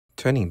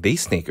turning these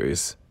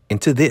sneakers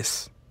into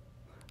this.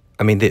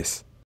 I mean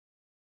this.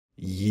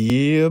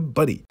 Yeah,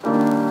 buddy.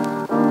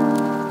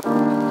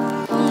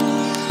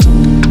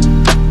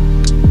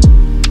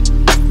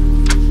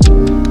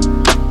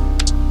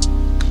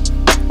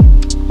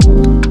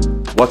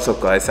 What's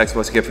up guys, thanks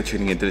once again for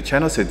tuning into the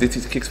channel. So this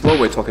is KIXPLORE,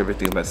 we're talking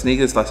everything about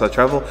sneakers, lifestyle,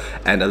 travel,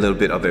 and a little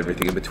bit of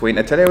everything in between.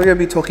 And today we're going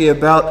to be talking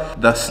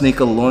about the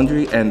sneaker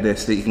laundry and their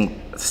sneaker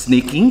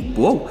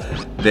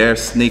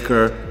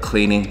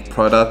cleaning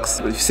products.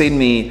 If you've seen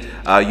me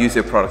use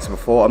their products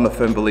before, I'm a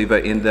firm believer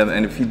in them.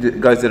 And if you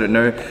guys didn't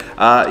know,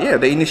 yeah,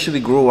 they initially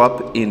grew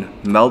up in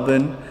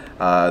Melbourne.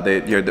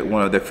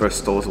 One of their first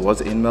stores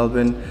was in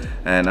Melbourne,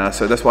 and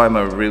so that's why I'm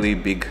a really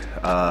big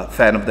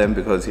fan of them,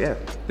 because yeah,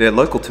 they're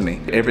local to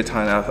me. Every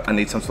time I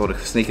need some sort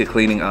of sneaker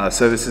cleaning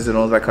services and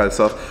all that kind of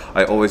stuff,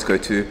 I always go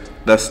to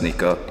the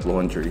sneaker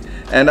laundry.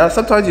 And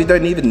sometimes you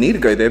don't even need to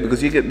go there,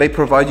 because they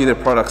provide you their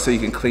products so you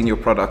can clean your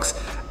products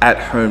at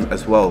home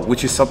as well,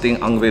 which is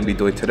something I'm going to be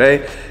doing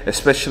today,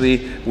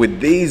 especially with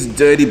these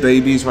dirty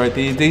babies right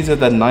there. These are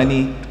the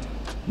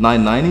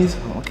 990s.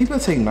 I keep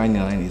on saying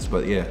 990s,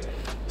 but yeah.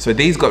 So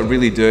these got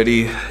really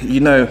dirty. You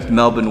know,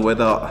 Melbourne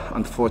weather,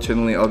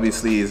 unfortunately,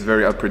 obviously, is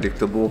very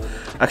unpredictable.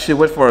 Actually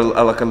went for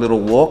like a little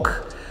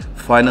walk,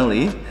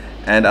 finally,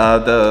 and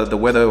the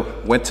weather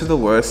went to the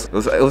worst.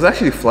 It was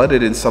actually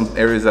flooded in some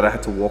areas that I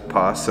had to walk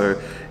past, so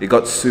it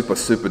got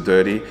super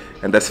dirty,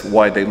 and that's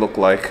why they look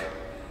like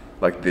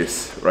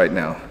this right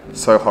now.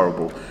 So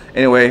horrible.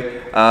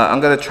 Anyway, I'm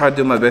gonna try to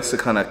do my best to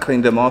kind of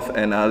clean them off,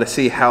 and let's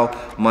see how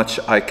much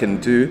I can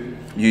do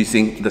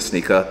using the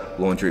sneaker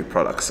laundry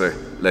products. So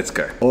let's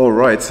go. All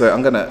right, so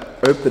I'm gonna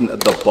open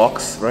the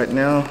box right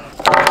now.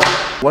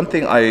 One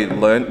thing I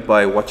learned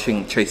by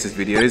watching Chase's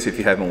videos, if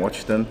you haven't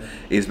watched them,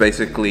 is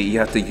basically you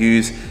have to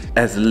use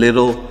as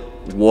little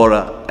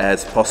water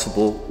as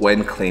possible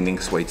when cleaning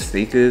suede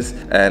sneakers.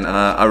 And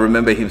I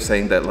remember him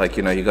saying that, like,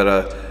 you know, you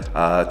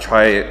gotta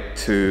try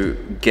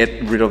to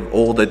get rid of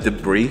all the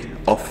debris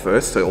off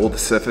first, so all the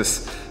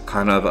surface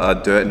kind of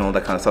dirt and all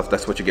that kind of stuff,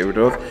 that's what you get rid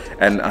of.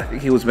 And I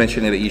think he was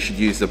mentioning that you should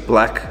use the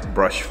black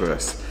brush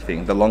first,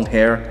 the long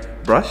hair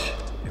brush.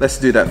 Let's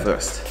do that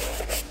first.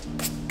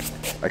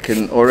 I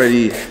can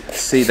already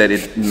see that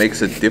it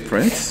makes a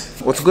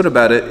difference. What's good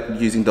about it,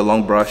 using the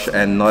long brush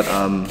and not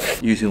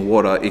using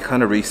water, it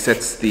kind of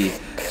resets the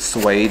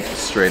suede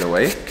straight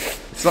away.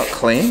 It's not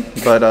clean,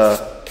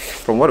 but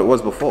from what it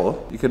was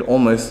before, you could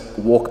almost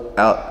walk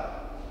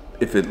out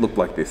if it looked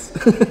like this.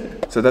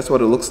 So that's what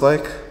it looks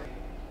like.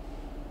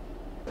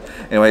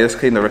 Anyway, let's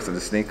clean the rest of the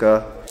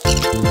sneaker.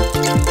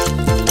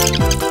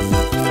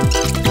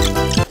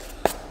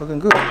 Looking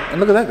good. And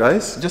look at that,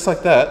 guys. Just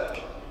like that,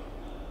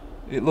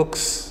 it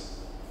looks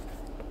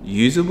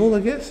usable, I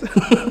guess.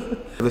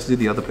 Let's do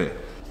the other pair.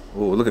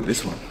 Oh, look at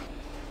this one.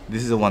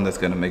 This is the one that's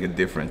gonna make a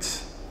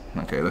difference.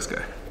 Okay, let's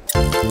go.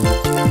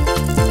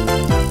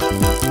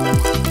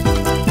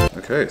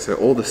 Okay, so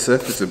all the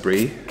surface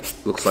debris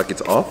looks like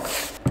it's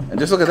off. And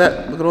just look at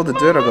that. Look at all the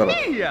dirt I got on.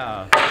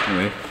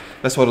 Anyway,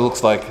 that's what it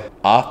looks like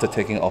after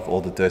taking off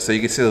all the dirt. So you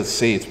can still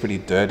see it's pretty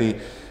dirty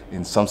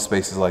in some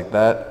spaces like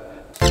that.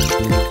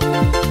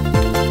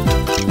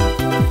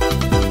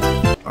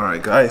 All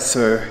right, guys,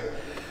 so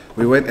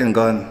we went and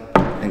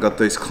got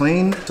those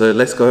clean. So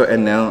let's go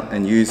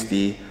and use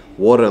the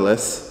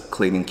waterless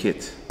cleaning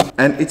kit.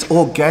 And it's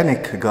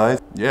organic, guys.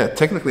 Yeah,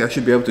 technically I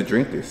should be able to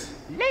drink this.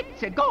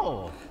 Let's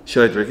go.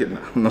 Should I drink it? No,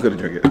 I'm not gonna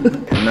drink it.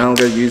 And now I'm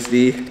gonna use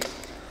the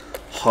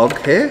hog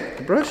hair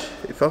brush,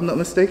 if I'm not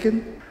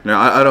mistaken. Now,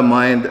 I don't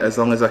mind as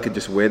long as I could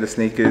just wear the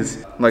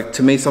sneakers. Like,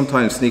 to me,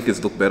 sometimes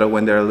sneakers look better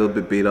when they're a little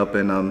bit beat up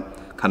and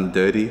kind of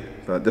dirty,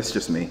 but that's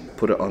just me.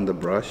 Put it on the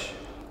brush,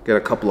 get a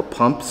couple of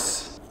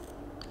pumps.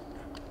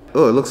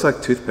 Oh, it looks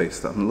like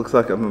toothpaste. It looks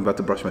like I'm about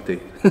to brush my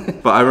teeth.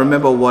 But I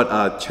remember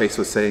what Chase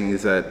was saying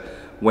is that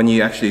when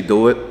you actually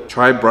do it,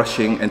 try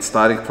brushing and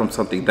starting from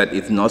something that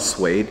is not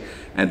suede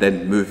and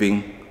then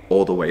moving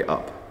all the way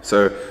up.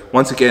 So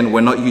once again, we're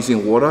not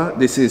using water.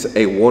 This is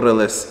a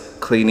waterless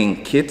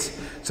cleaning kit.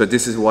 So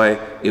this is why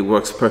it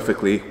works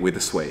perfectly with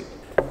the suede.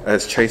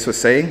 As Chase was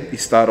saying, you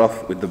start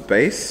off with the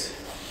base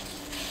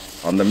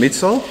on the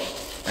midsole,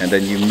 and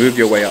then you move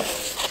your way up.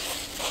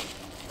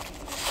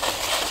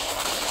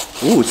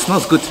 Ooh, it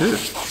smells good too.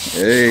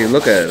 Hey,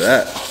 look at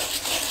that.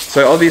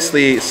 So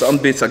obviously some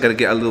bits are gonna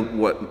get a little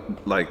wet,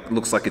 like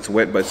looks like it's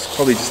wet, but it's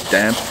probably just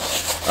damp.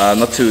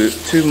 Not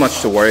too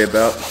much to worry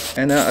about.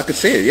 And I could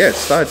see it, yeah, it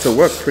started to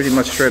work pretty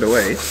much straight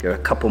away. Get a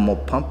couple more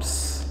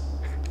pumps.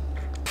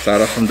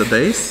 Start off from the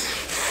base,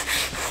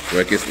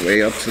 work its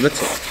way up to the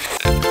top.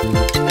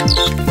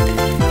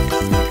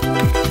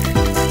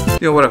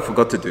 You know what I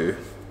forgot to do?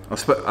 I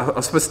was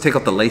supposed to take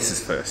off the laces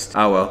first.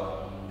 Ah well.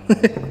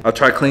 I'll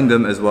try clean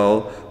them as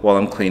well while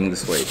I'm cleaning the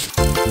suede.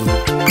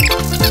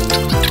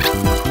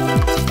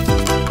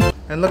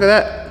 And look at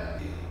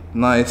that.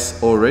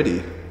 Nice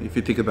already, if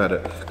you think about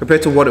it.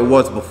 Compared to what it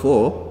was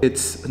before,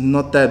 it's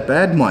not that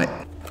bad, mate.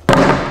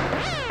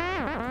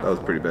 That was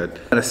pretty bad.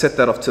 I'm gonna set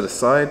that off to the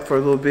side for a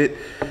little bit,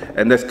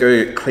 and let's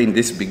go clean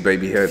this big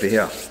baby over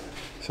here.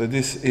 So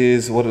this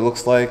is what it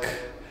looks like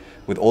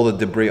with all the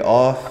debris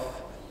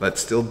off, but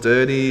still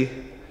dirty.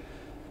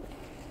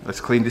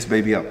 Let's clean this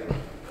baby up.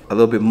 A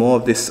little bit more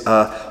of this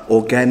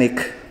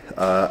organic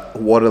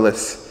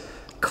waterless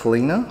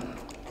cleaner.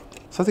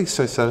 Something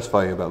so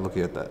satisfying about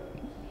looking at that.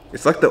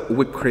 It's like the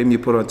whipped cream you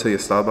put onto your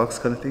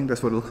Starbucks kind of thing.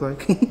 That's what it looks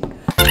like.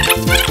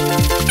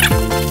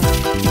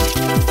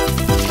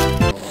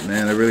 Oh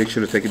man, I really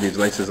should have taken these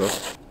laces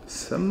off.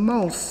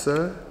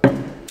 Samosa.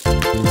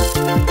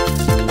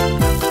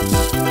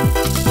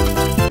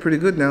 Pretty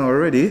good now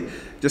already.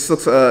 Just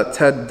looks a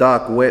tad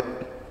dark, wet,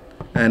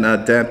 and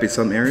damp in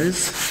some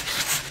areas.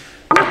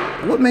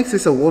 What makes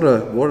this a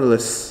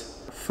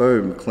waterless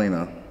foam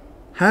cleaner?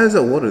 How is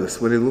it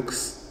waterless when it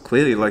looks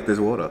clearly like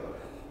there's water?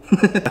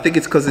 I think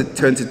it's because it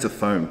turns into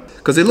foam.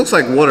 Because it looks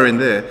like water in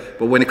there,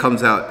 but when it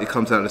comes out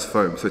as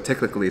foam. So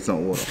technically it's not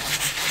water.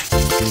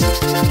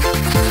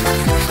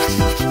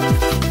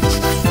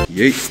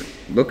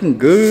 Yeet, looking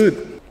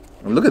good.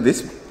 And look at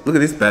this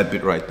bad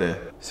bit right there.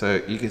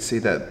 So you can see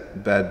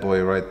that bad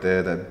boy right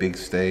there, that big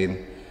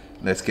stain.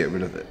 Let's get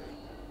rid of it.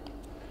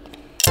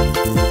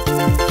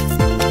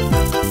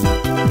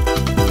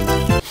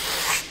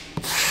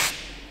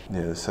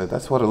 Yeah, so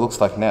that's what it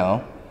looks like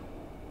now.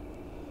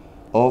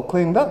 All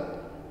cleaned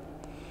up.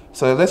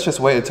 So let's just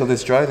wait until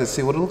this dries and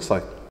see what it looks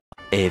like.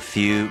 A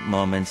few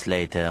moments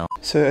later.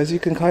 So as you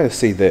can kind of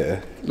see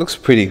there, it looks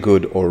pretty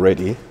good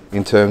already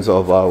in terms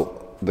of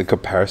the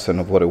comparison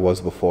of what it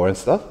was before and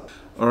stuff.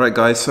 Alright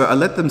guys, so I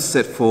let them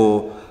sit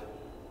for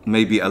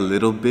maybe a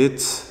little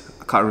bit.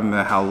 I can't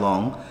remember how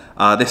long.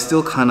 They're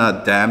still kind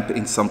of damp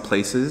in some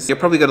places. You're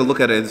probably going to look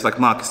at it, it's like,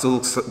 Mark, it still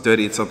looks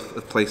dirty in some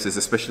places,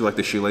 especially like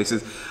the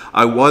shoelaces.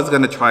 I was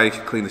going to try to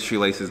clean the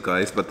shoelaces,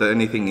 guys, but the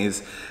only thing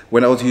is,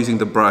 when I was using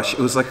the brush, it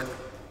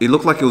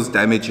looked like it was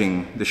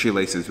damaging the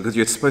shoelaces because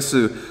you're supposed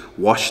to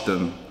wash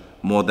them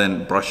more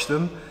than brush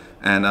them.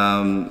 And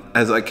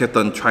as I kept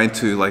on trying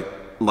to like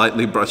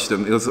lightly brush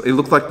them, it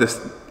looked like this,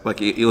 like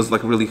it was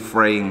like really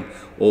fraying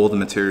all the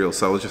material.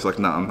 So I was just like,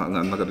 nah,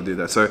 I'm not gonna do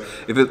that. So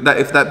if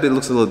that bit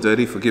looks a little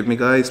dirty, forgive me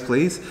guys,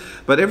 please.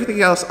 But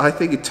everything else, I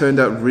think it turned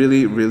out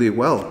really, really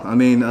well. I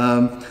mean,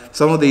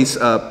 some of these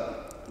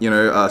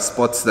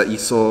spots that you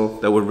saw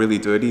that were really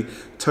dirty,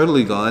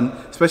 totally gone,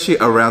 especially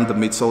around the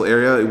midsole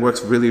area. It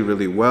works really,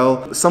 really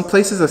well. Some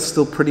places are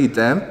still pretty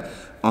damp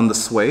on the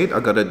suede,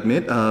 I gotta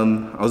admit. I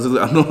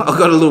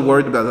got a little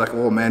worried about it, like,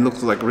 oh man,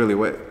 looks like really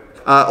wet.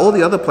 All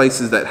the other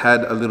places that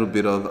had a little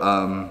bit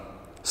of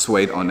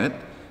suede on it,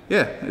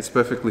 yeah, it's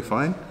perfectly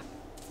fine.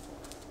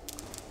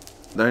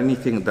 The only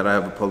thing that I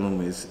have a problem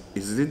with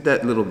is it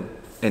that little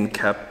end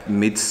cap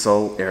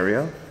midsole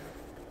area.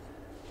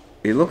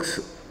 It looks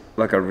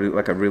like a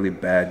really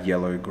bad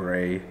yellow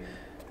gray,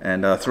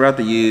 and throughout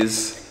the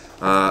years,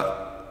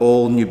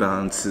 all New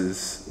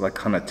Balances like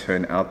kind of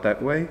turn out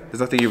that way.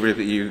 There's nothing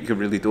you can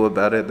really do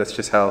about it. That's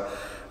just how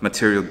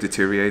material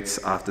deteriorates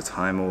after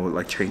time, or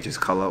like changes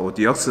color or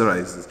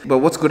deoxidizes. But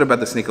what's good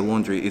about the sneaker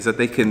laundry is that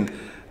they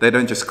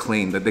don't just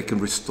clean, that they can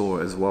restore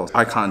as well.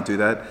 I can't do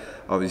that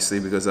obviously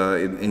because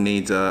it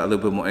needs a little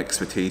bit more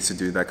expertise to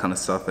do that kind of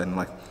stuff and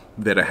like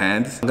better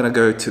hands. I'm gonna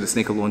go to the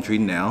sneaker laundry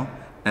now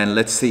and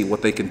let's see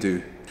what they can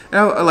do.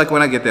 Now, like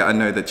when I get there, I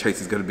know that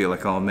Chase is gonna be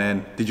like, oh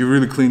man, did you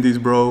really clean these,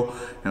 bro?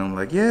 And I'm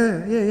like,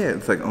 yeah.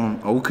 It's like,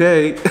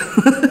 okay.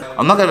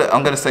 I'm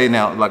gonna say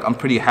now, like I'm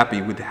pretty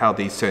happy with how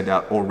these turned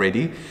out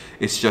already.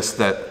 It's just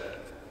that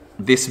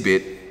this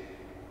bit,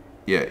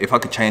 yeah, if I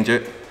could change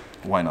it,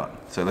 why not?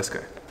 So let's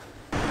go.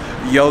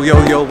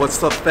 Yo,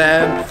 what's up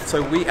fam?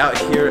 So we out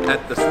here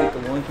at the sneaker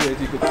laundry,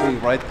 as you can see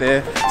right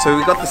there. So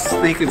we got the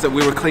sneakers that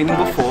we were cleaning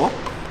before,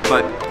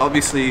 but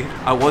obviously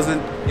I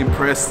wasn't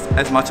impressed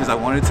as much as I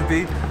wanted to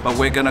be, but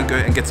we're gonna go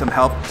and get some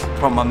help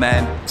from my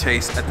man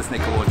Chase at the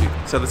sneaker laundry.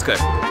 So let's go.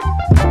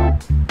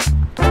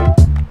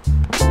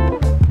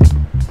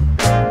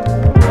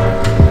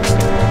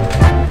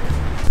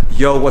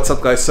 Yo, what's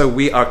up guys? So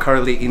we are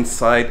currently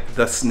inside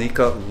the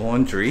sneaker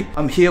laundry.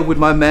 I'm here with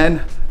my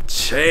man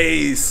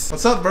Chase.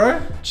 What's up,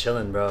 bro?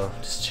 Chilling, bro.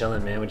 Just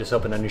chilling, man. We just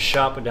opened a new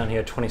shop. We're down here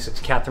at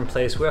 26 Catherine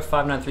Place. We're at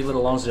 593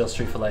 Little Lonsdale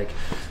Street for like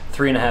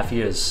 3.5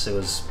 years. It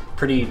was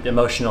pretty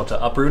emotional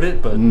to uproot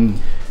it, but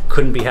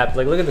couldn't be happy.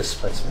 Like, look at this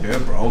place, man. Yeah,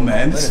 bro,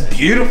 man. This is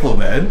beautiful,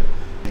 man.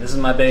 This is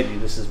my baby.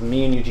 This is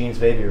me and Eugene's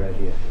baby right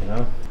here, you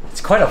know?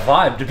 It's quite a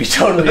vibe, to be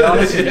totally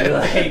honest with you.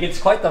 Like, it's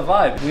quite the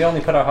vibe. We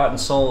only put our heart and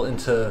soul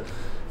into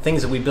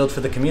things that we build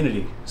for the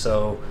community.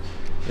 So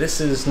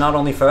this is not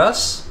only for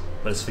us,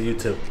 but it's for you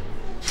too.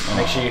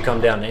 Make sure you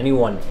come down.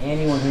 Anyone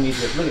who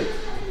needs it. Look at it.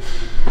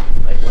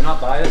 Like, we're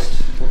not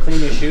biased. We'll clean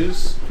your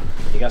shoes.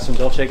 You got some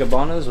Dolce &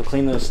 Gabbanas, we'll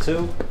clean those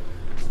too.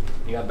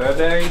 You got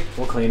Burberry,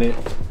 we'll clean it.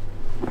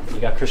 You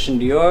got Christian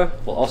Dior,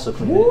 we'll also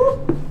clean it.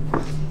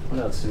 What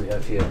else do we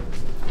have here?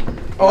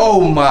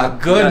 Oh my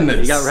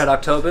goodness. You got Red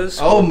Octobers.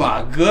 Oh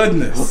my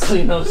goodness. We'll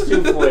clean those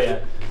too for you.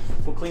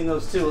 We'll clean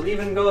those too. We'll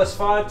even go as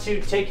far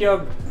to take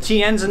your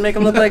TNs and make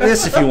them look like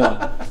this if you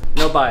want.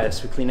 No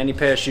bias. We clean any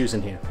pair of shoes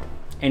in here.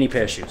 Any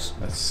pair of shoes.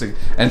 That's sick.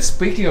 And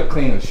speaking of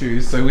cleaning of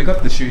shoes, so we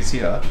got the shoes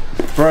here.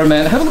 Bro,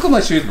 man, have a look at my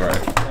shoes, bro.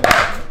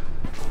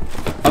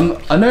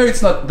 I know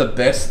it's not the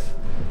best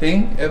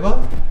thing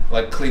ever,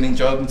 like cleaning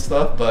job and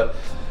stuff, but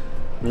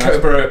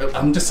bro,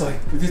 I'm just like,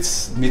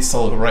 this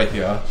midsole right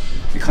here,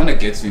 it kind of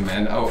gets me,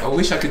 man. I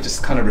wish I could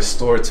just kind of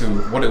restore it to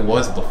what it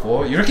was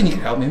before. You reckon you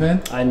can help me,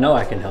 man? I know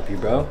I can help you,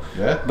 bro.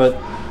 Yeah? But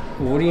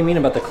what do you mean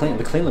about the clean?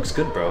 The clean looks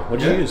good, bro.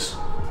 What'd you use?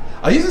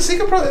 I use a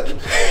secret product. Bro,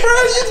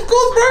 I use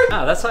gold, bro.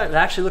 Ah, that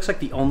actually looks like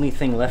the only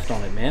thing left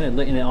on it, man.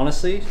 And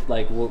honestly,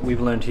 like what we've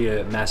learned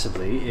here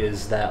massively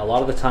is that a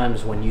lot of the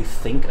times when you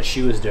think a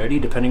shoe is dirty,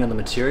 depending on the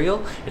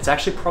material, it's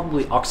actually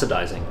probably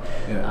oxidizing.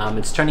 Yeah.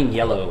 It's turning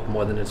yellow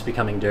more than it's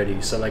becoming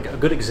dirty. So like a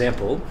good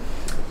example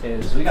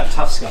is we got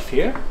tough scuff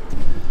here.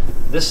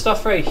 This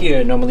stuff right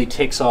here normally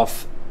takes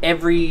off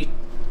every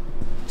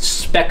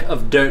speck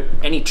of dirt,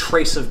 any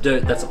trace of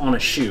dirt that's on a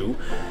shoe.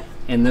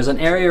 And there's an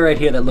area right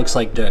here that looks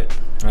like dirt,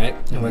 right?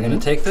 And we're gonna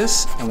take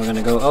this and we're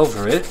gonna go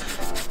over it,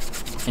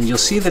 and you'll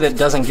see that it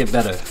doesn't get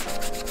better,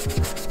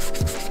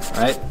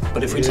 right?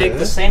 But if we take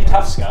the same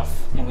tough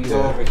scuff and we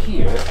go over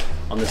here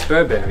on this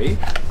Burberry,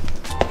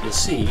 you'll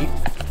see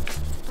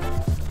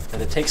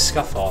that it takes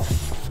scuff off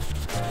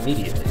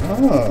immediately.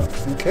 Oh,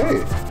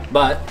 okay.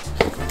 But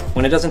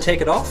when it doesn't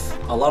take it off,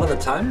 a lot of the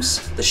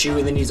times the shoe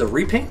either needs a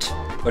repaint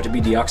or to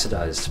be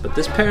deoxidized. But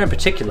this pair in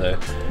particular,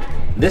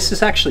 this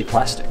is actually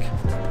plastic.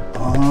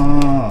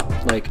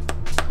 Like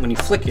when you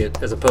flick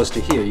it as opposed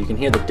to here, you can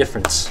hear the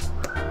difference.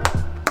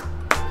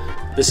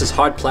 This is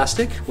hard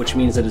plastic, which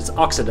means that it's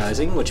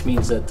oxidizing, which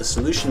means that the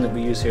solution that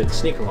we use here at the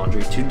Sneaker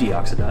Laundry to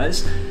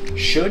deoxidize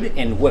should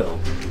and will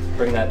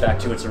bring that back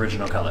to its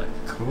original color.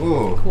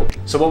 Cool. Cool.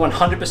 So we're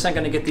 100%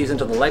 going to get these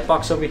into the light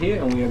box over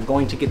here, and we are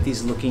going to get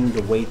these looking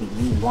the way that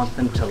you want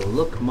them to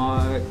look,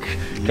 Mark.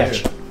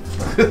 Catch.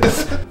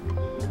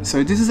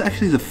 So this is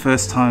actually the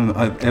first time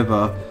I've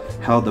ever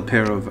held a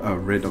pair of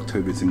red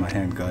Octobers in my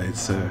hand,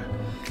 guys. So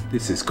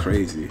this is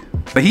crazy.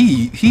 But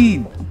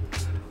he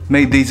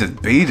made these as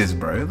beaters,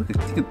 bro. Look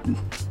at.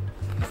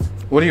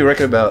 What do you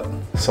reckon about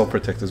sole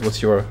protectors?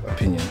 What's your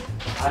opinion?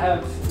 I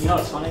have, you know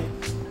what's funny?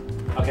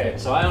 Okay,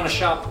 so I own a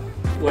shop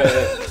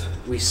where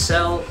we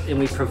sell and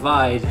we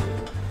provide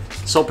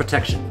sole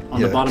protection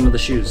on the bottom of the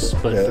shoes.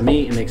 But for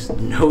me, it makes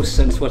no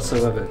sense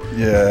whatsoever.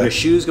 Yeah. Your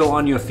shoes go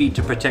on your feet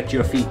to protect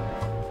your feet.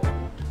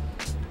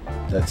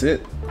 That's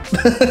it.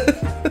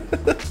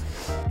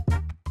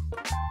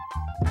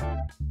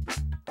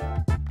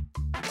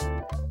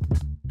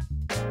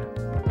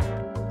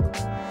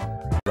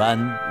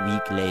 One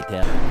week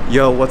later.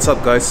 Yo, what's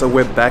up, guys? So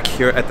we're back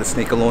here at the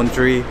Sneaker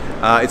Laundry.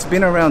 It's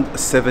been around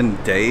 7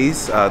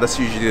 days. That's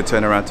usually the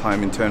turnaround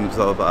time in terms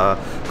of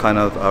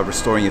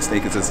restoring your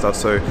sneakers and stuff.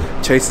 So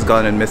Chase has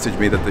gone and messaged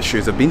me that the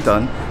shoes have been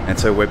done, and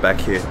so we're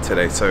back here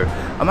today. So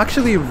I'm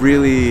actually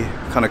really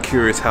kind of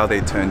curious how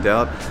they turned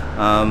out.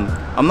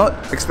 I'm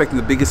not expecting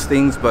the biggest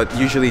things, but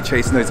usually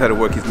Chase knows how to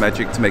work his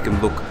magic to make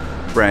them look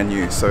brand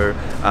new. So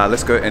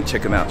let's go and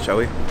check them out, shall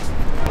we?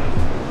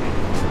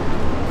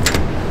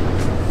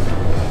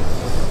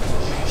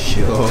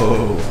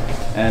 Yo,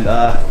 and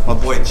my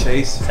boy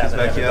Chase is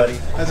back here.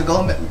 How's it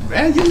going,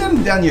 man? You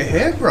letting down your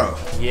hair, bro?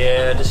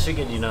 Yeah, just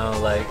figured, you know,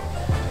 like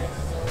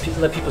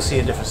let people see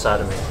a different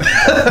side of me.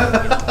 You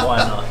know, why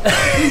not?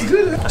 It's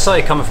good. I saw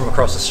you coming from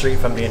across the street.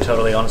 If I'm being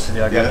totally honest with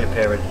you, I got your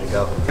pair ready to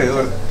go. Hey,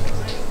 look,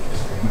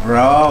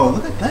 bro,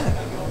 look at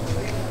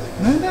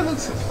that. Man, that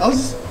looks.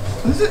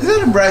 Is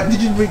that a brand?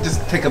 Did you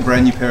just take a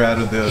brand new pair out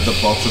of the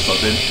box or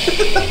something?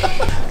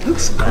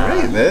 Looks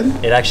great,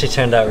 man. It actually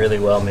turned out really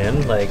well,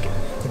 man. Like.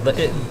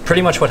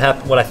 Pretty much what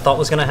I thought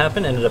was gonna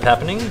happen ended up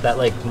happening. That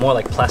like more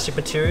like plastic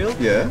material.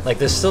 Yeah. Like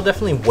there's still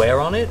definitely wear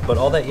on it, but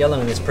all that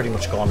yellowing is pretty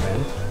much gone,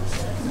 man.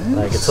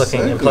 Like it's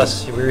looking, and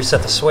plus we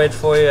reset the suede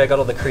for you. I got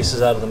all the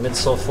creases out of the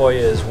midsole for you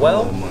as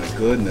well. Oh my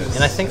goodness.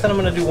 And I think that I'm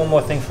gonna do one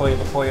more thing for you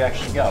before you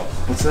actually go.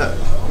 What's that?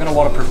 We're gonna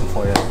waterproof them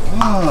for you.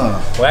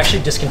 Ah. We're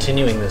actually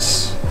discontinuing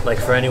this, like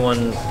for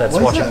anyone that's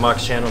watching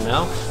Mark's channel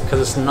now,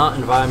 because it's not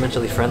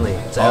environmentally friendly.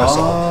 It's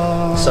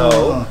aerosol.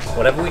 So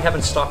whatever we have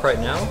in stock right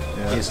now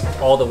is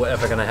all that we're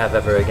ever gonna have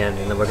ever again,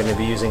 and then we're gonna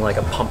be using like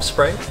a pump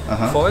spray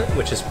for it,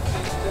 which is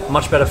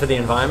much better for the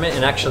environment.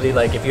 And actually,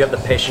 like if you have the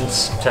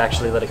patience to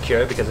actually let it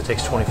cure, because it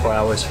takes 24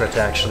 hours for it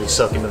to actually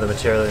soak into the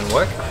material and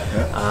work,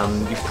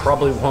 you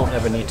probably won't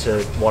ever need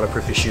to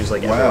waterproof your shoes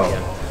like ever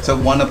again. So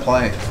one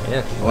apply,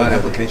 one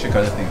application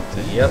kind of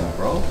thing. Yep,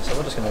 bro. So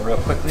we're just gonna real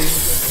quickly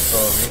go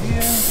over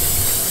here.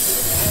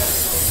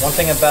 One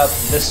thing about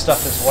this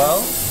stuff as well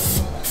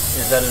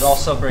is that it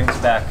also brings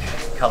back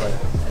color,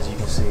 as you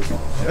can see.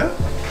 Yeah.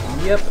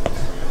 Yep.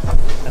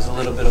 There's a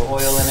little bit of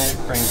oil in it,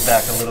 brings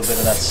back a little bit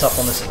of that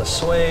suppleness of the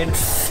suede.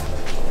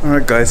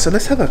 Alright guys, so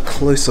let's have a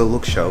closer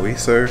look, shall we?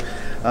 So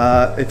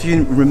if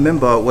you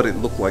remember what it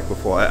looked like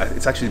before,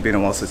 it's actually been a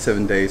while, so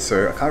 7 days,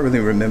 so I can't really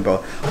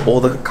remember all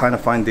the kind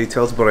of fine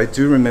details, but I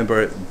do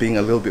remember it being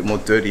a little bit more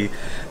dirty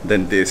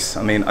than this.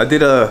 I mean, I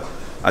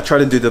tried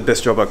to do the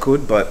best job I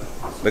could, but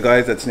the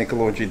guys at Sneaker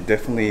Laundry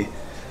definitely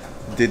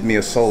did me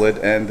a solid,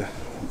 and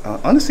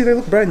honestly they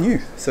look brand new.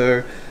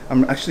 So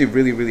I'm actually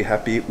really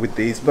happy with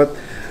these. But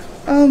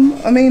I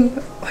mean,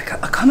 like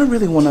I kind of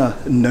really want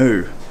to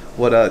know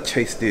what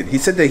Chase did. He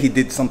said that he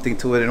did something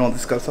to it and all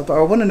this kind of stuff.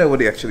 I want to know what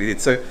he actually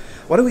did. So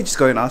why don't we just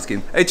go and ask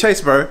him? Hey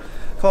Chase, bro,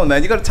 come on,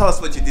 man. You got to tell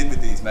us what you did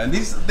with these, man.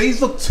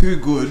 These look too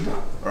good,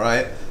 all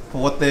right,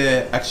 for what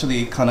they're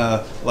actually kind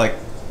of like,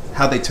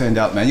 how they turned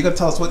out, man. You got to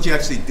tell us what you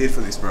actually did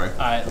for this, bro. All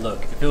right,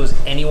 look. If it was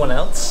anyone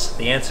else,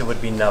 the answer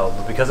would be no.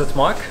 But because it's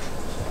Mark,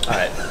 all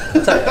right,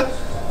 I'll tell you.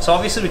 So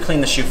obviously we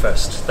clean the shoe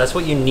first. That's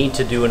what you need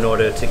to do in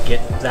order to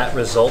get that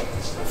result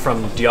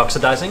from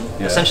deoxidizing.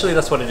 Yeah. Essentially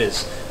that's what it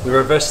is. We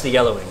reverse the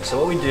yellowing. So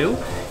what we do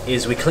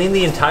is we clean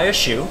the entire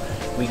shoe.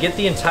 We get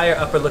the entire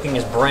upper looking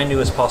as brand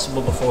new as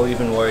possible before we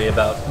even worry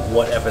about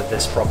whatever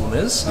this problem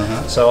is.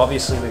 So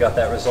obviously we got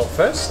that result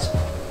first.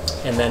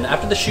 And then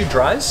after the shoe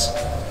dries,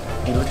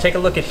 we take a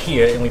look at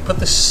here and we put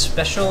this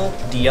special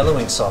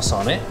de-yellowing sauce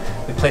on it.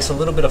 We place a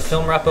little bit of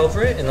film wrap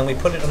over it and then we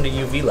put it under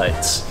UV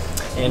lights.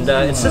 And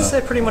it sits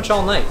there pretty much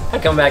all night. I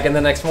come back in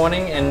the next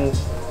morning and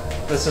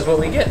this is what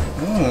we get.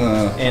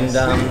 And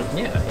yeah,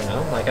 you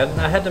know, like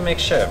I had to make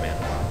sure,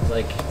 man.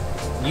 Like,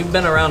 you've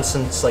been around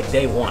since like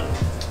day one.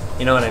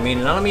 You know what I mean?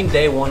 And I don't mean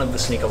day one of the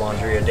Sneaker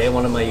Laundry or day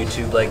one of my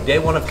YouTube, like day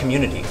one of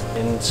community.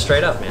 And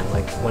straight up, man,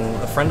 like when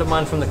a friend of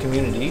mine from the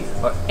community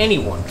or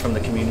anyone from the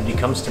community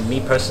comes to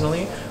me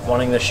personally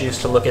wanting their shoes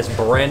to look as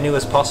brand new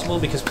as possible,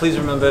 because please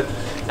remember,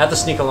 at the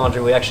Sneaker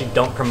Laundry, we actually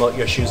don't promote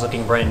your shoes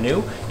looking brand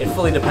new. It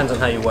fully depends on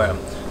how you wear them.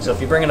 So if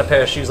you bring in a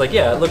pair of shoes, like,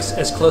 yeah, it looks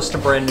as close to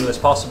brand new as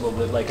possible,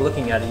 but like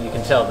looking at it, you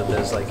can tell that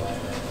there's like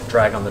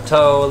drag on the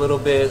toe a little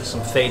bit,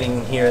 some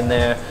fading here and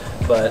there,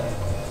 but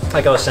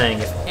like I was saying,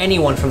 if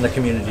anyone from the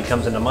community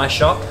comes into my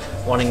shop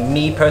wanting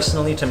me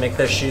personally to make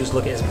their shoes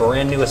look as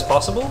brand new as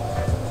possible,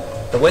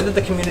 the way that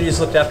the community has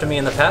looked after me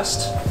in the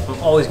past,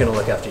 I'm always going to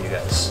look after you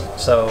guys.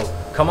 So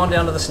come on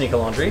down to the Sneaker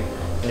Laundry,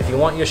 and if you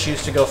want your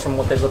shoes to go from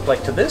what they look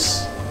like to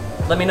this,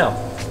 let me know.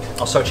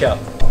 I'll sort you out.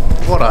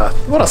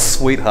 What a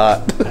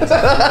sweetheart.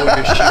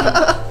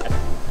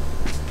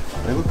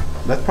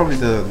 That's probably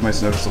the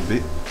most noticeable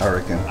bit, I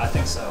reckon. I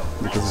think so.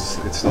 Because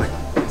it's like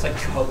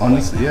coat.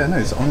 Honestly, yeah, no,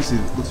 it's honestly,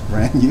 it looks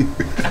brand new.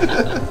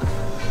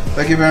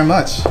 Thank you very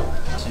much.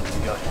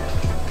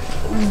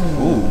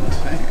 Ooh,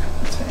 damn.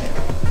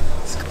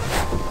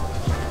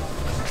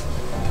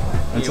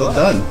 It's all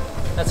done.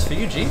 That's for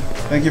you, G.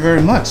 Thank you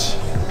very much.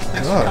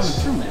 Thanks for coming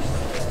through,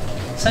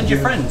 man. Send your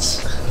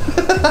friends.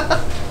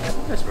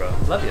 Yes, bro.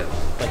 Love you.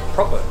 Like,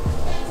 proper.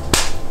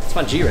 That's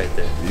my G right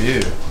there.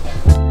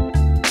 Yeah.